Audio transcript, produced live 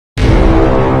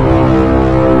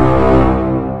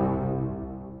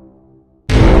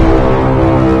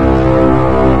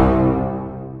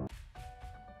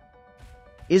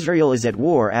Israel is at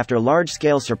war after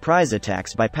large-scale surprise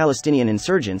attacks by Palestinian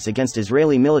insurgents against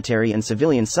Israeli military and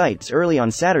civilian sites early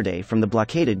on Saturday from the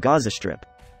blockaded Gaza Strip.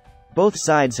 Both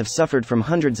sides have suffered from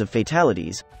hundreds of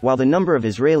fatalities, while the number of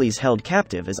Israelis held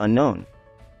captive is unknown.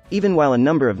 Even while a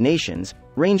number of nations,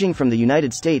 ranging from the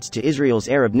United States to Israel's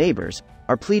Arab neighbors,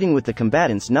 are pleading with the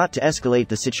combatants not to escalate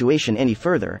the situation any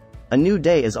further, a new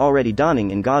day is already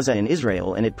dawning in Gaza and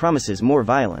Israel, and it promises more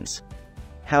violence.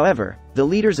 However, the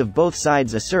leaders of both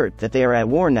sides assert that they are at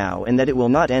war now and that it will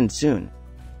not end soon.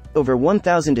 Over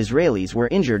 1,000 Israelis were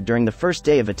injured during the first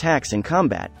day of attacks and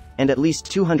combat, and at least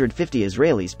 250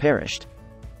 Israelis perished.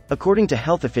 According to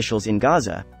health officials in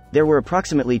Gaza, there were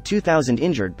approximately 2,000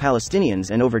 injured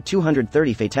Palestinians and over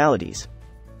 230 fatalities.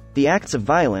 The acts of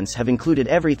violence have included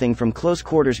everything from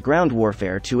close-quarters ground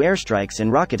warfare to airstrikes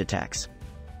and rocket attacks.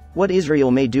 What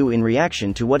Israel may do in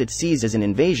reaction to what it sees as an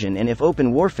invasion, and if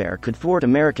open warfare could thwart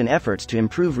American efforts to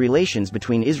improve relations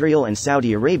between Israel and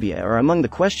Saudi Arabia, are among the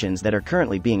questions that are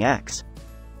currently being asked.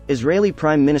 Israeli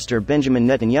Prime Minister Benjamin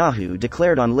Netanyahu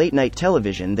declared on late-night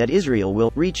television that Israel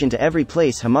will reach into every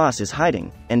place Hamas is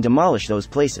hiding and demolish those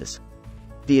places.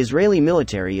 The Israeli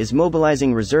military is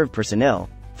mobilizing reserve personnel,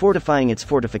 fortifying its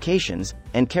fortifications,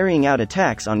 and carrying out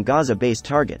attacks on Gaza-based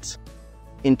targets.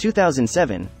 In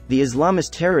 2007, the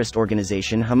Islamist terrorist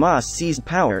organization Hamas seized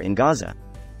power in Gaza.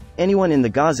 Anyone in the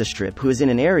Gaza Strip who is in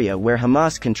an area where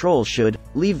Hamas controls should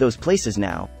leave those places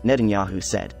now, Netanyahu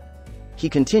said. He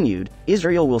continued,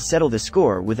 Israel will settle the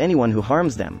score with anyone who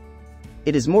harms them.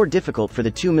 It is more difficult for the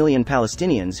 2 million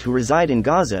Palestinians who reside in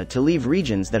Gaza to leave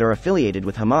regions that are affiliated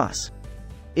with Hamas.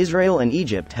 Israel and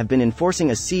Egypt have been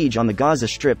enforcing a siege on the Gaza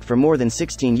Strip for more than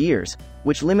 16 years,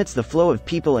 which limits the flow of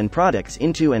people and products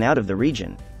into and out of the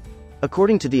region.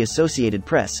 According to the Associated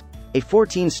Press, a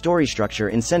 14-story structure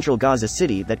in central Gaza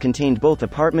City that contained both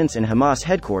apartments and Hamas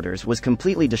headquarters was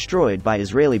completely destroyed by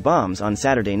Israeli bombs on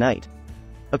Saturday night.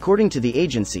 According to the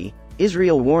agency,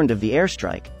 Israel warned of the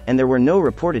airstrike, and there were no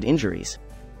reported injuries.